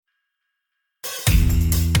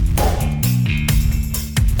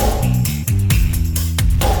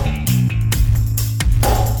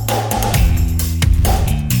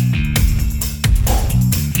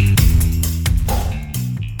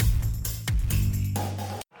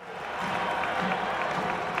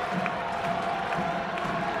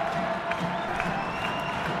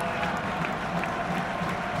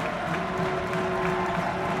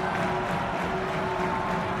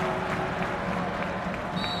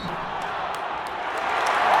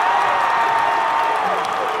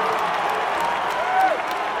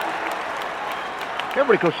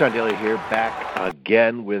everybody, Coach John Daly here, back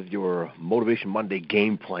again with your Motivation Monday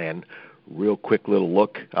game plan. Real quick little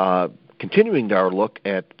look, continuing our look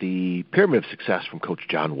at the Pyramid of Success from Coach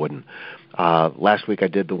John Wooden. Last week I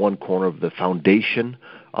did the one corner of the foundation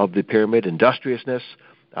of the pyramid, industriousness.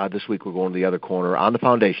 This week we're going to the other corner on the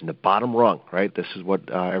foundation, the bottom rung, right? This is what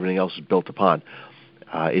everything else is built upon,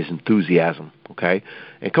 is enthusiasm, okay?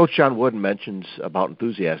 And Coach John Wooden mentions about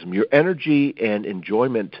enthusiasm. Your energy and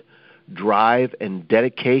enjoyment, drive, and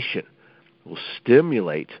dedication will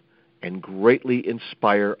stimulate and greatly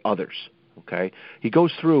inspire others, okay? He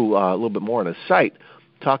goes through a little bit more on his site,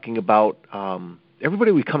 talking about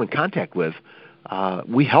everybody we come in contact with,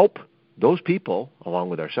 we help those people, along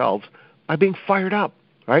with ourselves, by being fired up,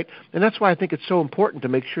 right? And that's why I think it's so important to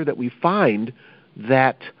make sure that we find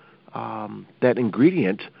that that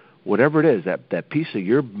ingredient, whatever it is, that piece of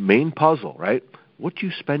your main puzzle, right? What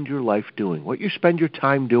you spend your life doing, what you spend your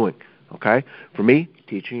time doing, okay? For me,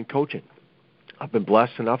 teaching and coaching. I've been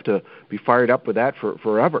blessed enough to be fired up with that for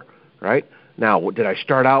forever, right? Now, did I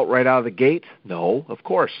start out right out of the gate? No, of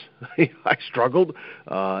course. I struggled.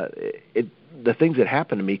 The things that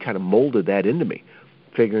happened to me kind of molded that into me,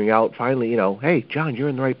 figuring out finally, hey, John, you're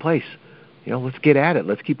in the right place. Let's get at it.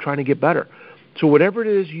 Let's keep trying to get better. So whatever it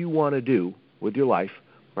is you want to do with your life,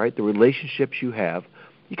 right, the relationships you have,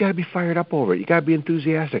 you got to be fired up over it. You got to be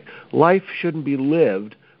enthusiastic. Life shouldn't be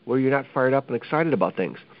lived where you're not fired up and excited about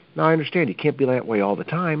things. Now, I understand you can't be that way all the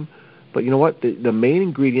time, but you know what? The main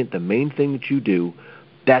ingredient, the main thing that you do,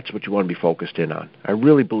 that's what you want to be focused in on. I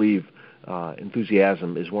really believe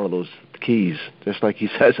enthusiasm is one of those keys, just like he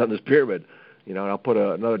says on this pyramid. And I'll put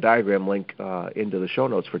another diagram link into the show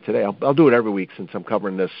notes for today. I'll do it every week since I'm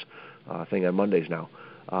covering this thing on Mondays now.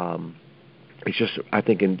 I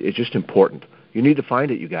think it's just important. You need to find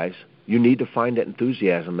it, you guys. You need to find that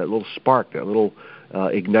enthusiasm, that little spark, that little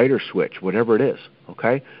igniter switch, whatever it is,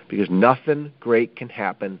 okay? Because nothing great can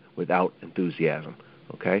happen without enthusiasm,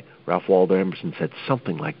 okay? Ralph Waldo Emerson said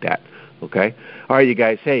something like that, okay? All right, you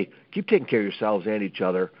guys, hey, keep taking care of yourselves and each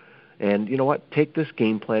other. And you know what? Take this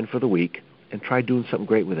game plan for the week and try doing something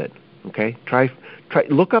great with it, okay? Try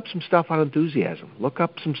look up some stuff on enthusiasm. Look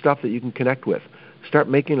up some stuff that you can connect with. Start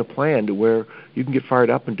making a plan to where you can get fired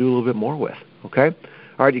up and do a little bit more with, okay?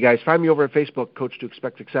 All right, you guys, find me over at Facebook, Coach to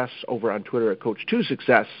Expect Success, over on Twitter at Coach to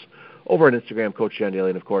Success, over on Instagram, Coach John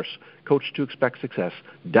Daly, and, of course,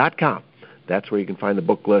 CoachToExpectSuccess.com. That's where you can find the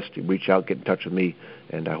book list. You reach out, get in touch with me,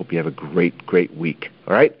 and I hope you have a great, great week.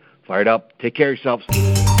 All right? Fired up. Take care of yourselves.